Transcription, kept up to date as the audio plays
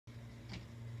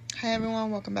Hi everyone,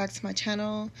 welcome back to my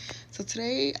channel. So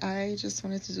today I just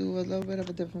wanted to do a little bit of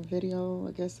a different video.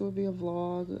 I guess it would be a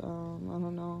vlog. I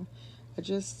don't know. I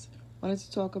just wanted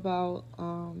to talk about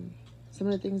some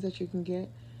of the things that you can get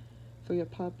for your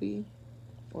puppy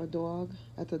or dog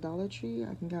at the Dollar Tree.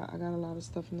 I got a lot of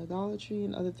stuff from the Dollar Tree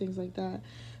and other things like that,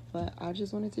 but I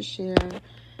just wanted to share.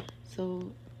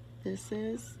 So this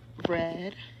is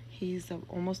Red. He's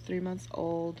almost 3 months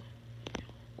old,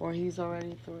 or he's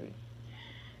already 3.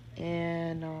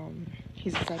 And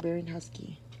he's a Siberian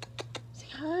Husky. Say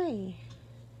hi.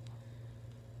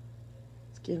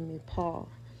 It's giving me a paw.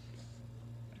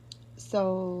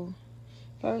 So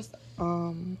first, he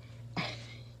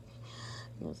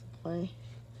wants to play.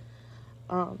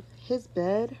 His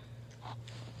bed.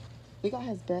 We got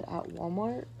his bed at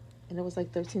Walmart, and it was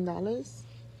like $13.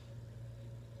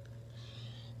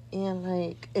 And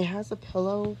like, it has a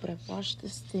pillow, but I've washed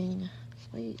this thing.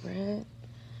 Wait, Red.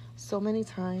 So many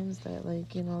times that,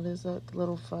 like, you know, there's like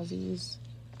little fuzzies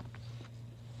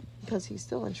because he's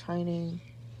still in training,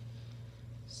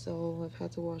 so I've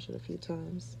had to wash it a few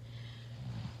times.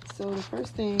 So the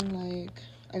first thing, like,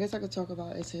 I guess I could talk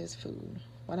about is his food.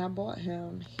 When I bought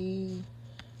him, he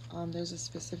there's a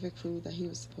specific food that he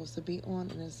was supposed to be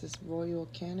on, and it's this Royal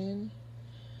Canin,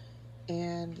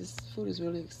 and this food is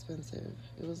really expensive.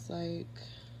 It was like,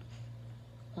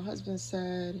 my husband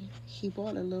said he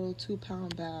bought a little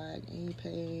 2-pound bag and he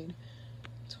paid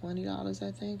 $20, I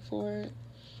think, for it.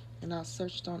 And I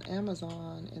searched on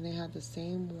Amazon and they had the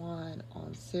same one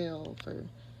on sale for,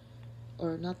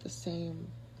 or not the same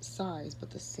size, but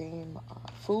the same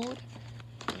food.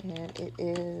 And it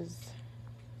is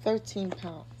 13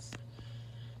 pounds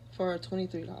for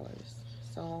 $23.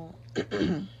 So,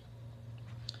 you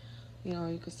know,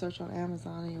 you could search on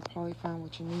Amazon and you'll probably find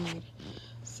what you need.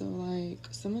 So, like,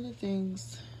 some of the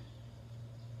things,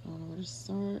 I don't know where to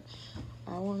start.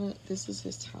 This is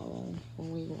his towel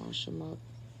when we wash him up.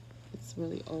 It's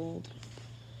really old.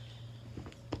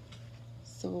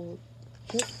 So,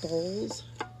 his bowls,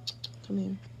 come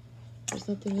here. There's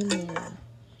nothing in there.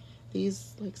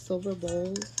 These, like, silver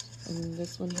bowls, and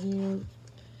this one here,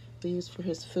 they use for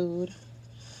his food.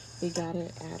 We got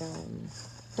it at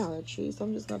Dollar Tree. So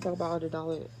I'm just gonna talk about all the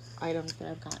dollar items that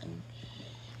I've gotten.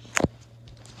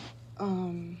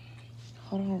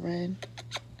 Hold on, Red.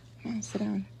 Come on, sit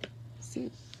down.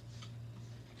 Sit.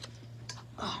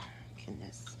 Oh,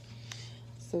 goodness.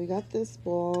 So we got this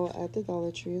ball at the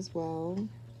Dollar Tree as well.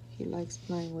 He likes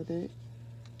playing with it.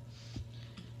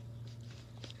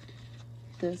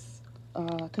 This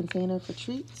container for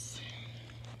treats.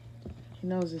 He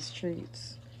knows his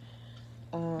treats.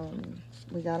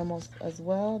 We got them as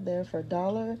well there for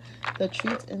 $1. The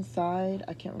treats inside,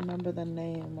 I can't remember the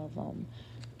name of them,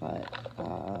 but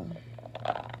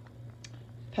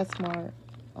PetSmart,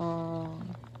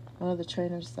 one of the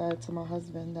trainers said to my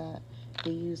husband that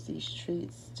they use these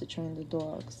treats to train the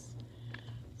dogs.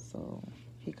 So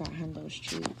he got him those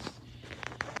treats.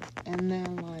 And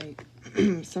then, like,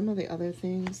 some of the other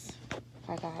things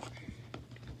I got,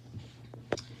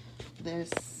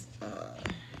 this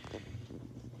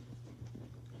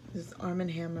Arm &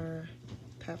 Hammer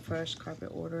Pet Fresh Carpet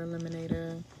Odor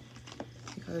Eliminator,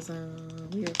 because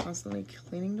we are constantly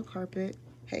cleaning the carpet.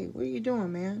 Hey, what are you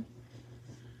doing, man?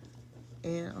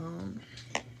 And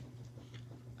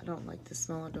I don't like the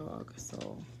smell of dog,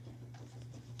 so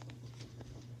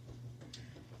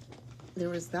there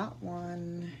was that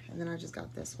one, and then I just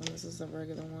got this one. This is a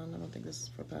regular one. I don't think this is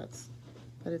for pets,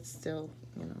 but it's still,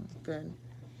 you know, good.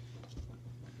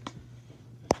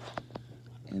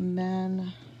 And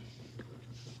then,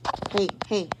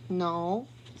 hey, no,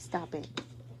 stop it.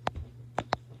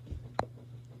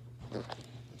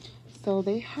 So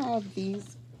they have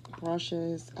these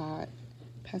brushes at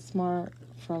PetSmart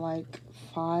for like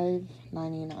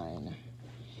 $5.99,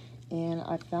 and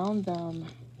I found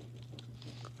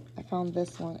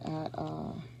this one at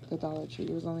the Dollar Tree.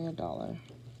 It was only $1.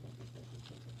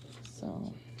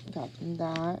 So got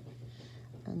that,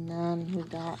 and then we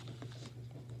got,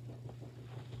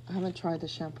 I haven't tried the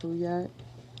shampoo yet,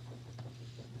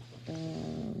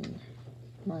 and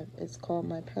it's called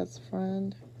My Pet's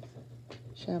Friend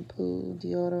Shampoo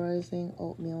Deodorizing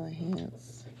Oatmeal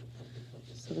Enhance.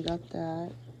 So we got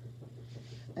that.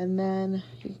 And then,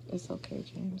 it's okay,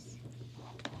 James.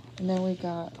 And then we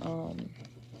got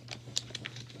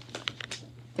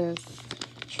this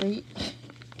treat.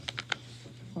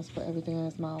 Let's put everything in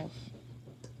his mouth.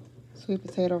 Sweet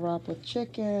potato wrap with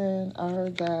chicken. I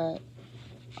heard that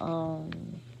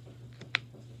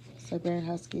Siberian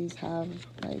Huskies have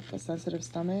like a sensitive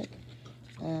stomach,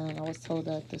 and I was told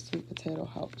that the sweet potato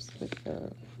helps with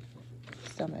their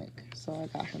stomach. So I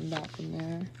got him that from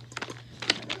there.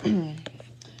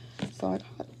 So I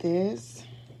got this,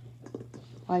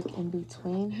 like, in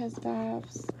between his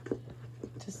baths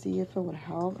to see if it would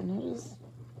help, and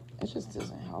it just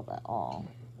doesn't help at all.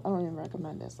 I don't even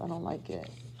recommend this. I don't like it.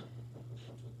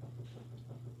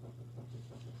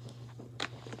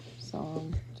 So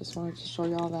just wanted to show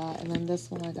y'all that. And then this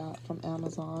one I got from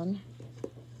Amazon,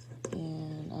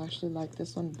 and I actually like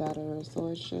this one better. So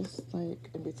it's just like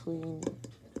in between.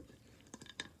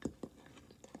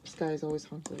 This guy's always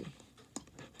hungry.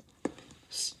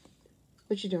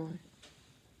 What you doing?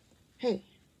 Hey,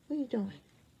 what are you doing?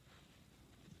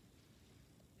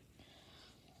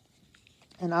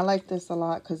 And I like this a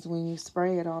lot because when you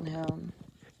spray it on him,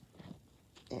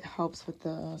 it helps with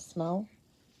the smell.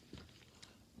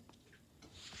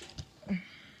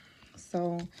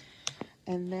 So,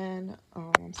 and then,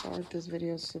 I'm sorry if this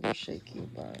video is super shaky,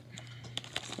 but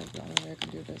it's like the only way I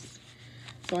can do this.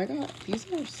 So I got,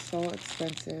 these are so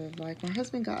expensive. Like, my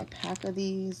husband got a pack of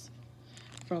these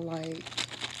for like,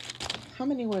 how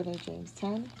many were there, James?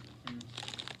 10?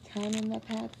 10 in that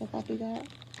pack that Papi got?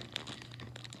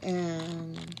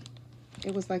 And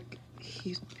it was like,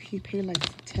 he paid like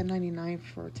 $10.99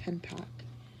 for a 10 pack.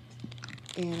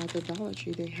 And at the Dollar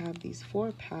Tree, they have these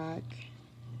 4-pack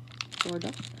for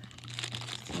 $1.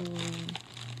 So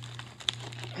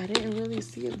I didn't really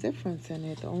see a difference in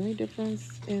it. The only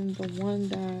difference in the one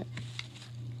that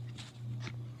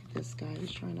this guy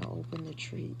is trying to open the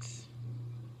treats,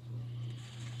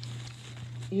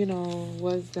 you know,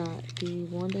 was that the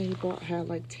one that he bought had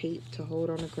like tape to hold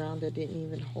on the ground that didn't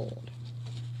even hold.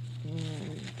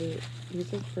 And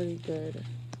these are pretty good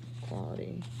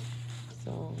quality.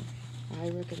 So I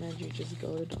recommend you just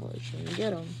go to Dollar Tree and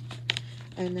get them.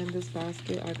 And then this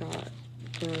basket I got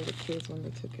for the kids when they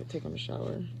take them a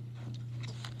shower.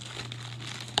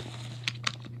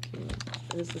 Okay.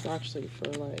 This is actually for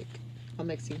like a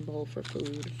mixing bowl for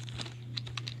food.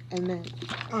 And then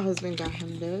my husband got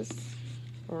him this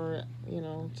for, you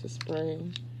know, to spray.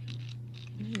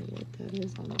 I don't know what that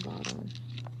is on the bottom.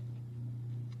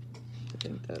 I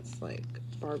think that's like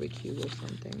barbecue or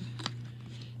something.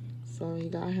 So he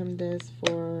got him this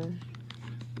for,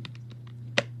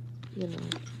 you know,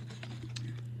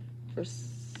 for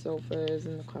sofas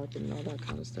and the carpet and all that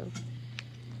kind of stuff.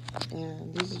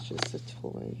 And this is just a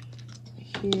toy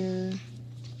here.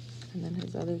 And then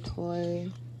his other toy.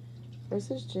 Where's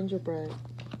his gingerbread?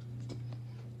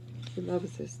 He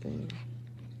loves this thing.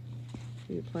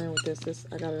 You're playing with this.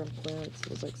 I got it on clearance. It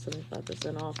was like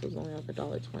 75% off. It was only like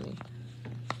 $1.20.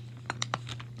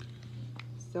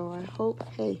 So I hope,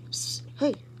 hey,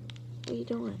 what are you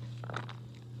doing?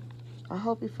 I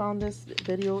hope you found this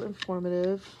video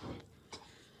informative.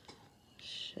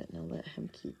 Shit, now let him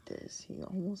keep this. He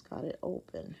almost got it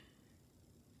open.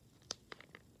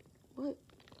 What?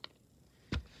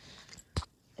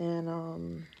 And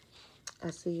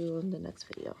I'll see you in the next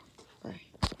video. Bye.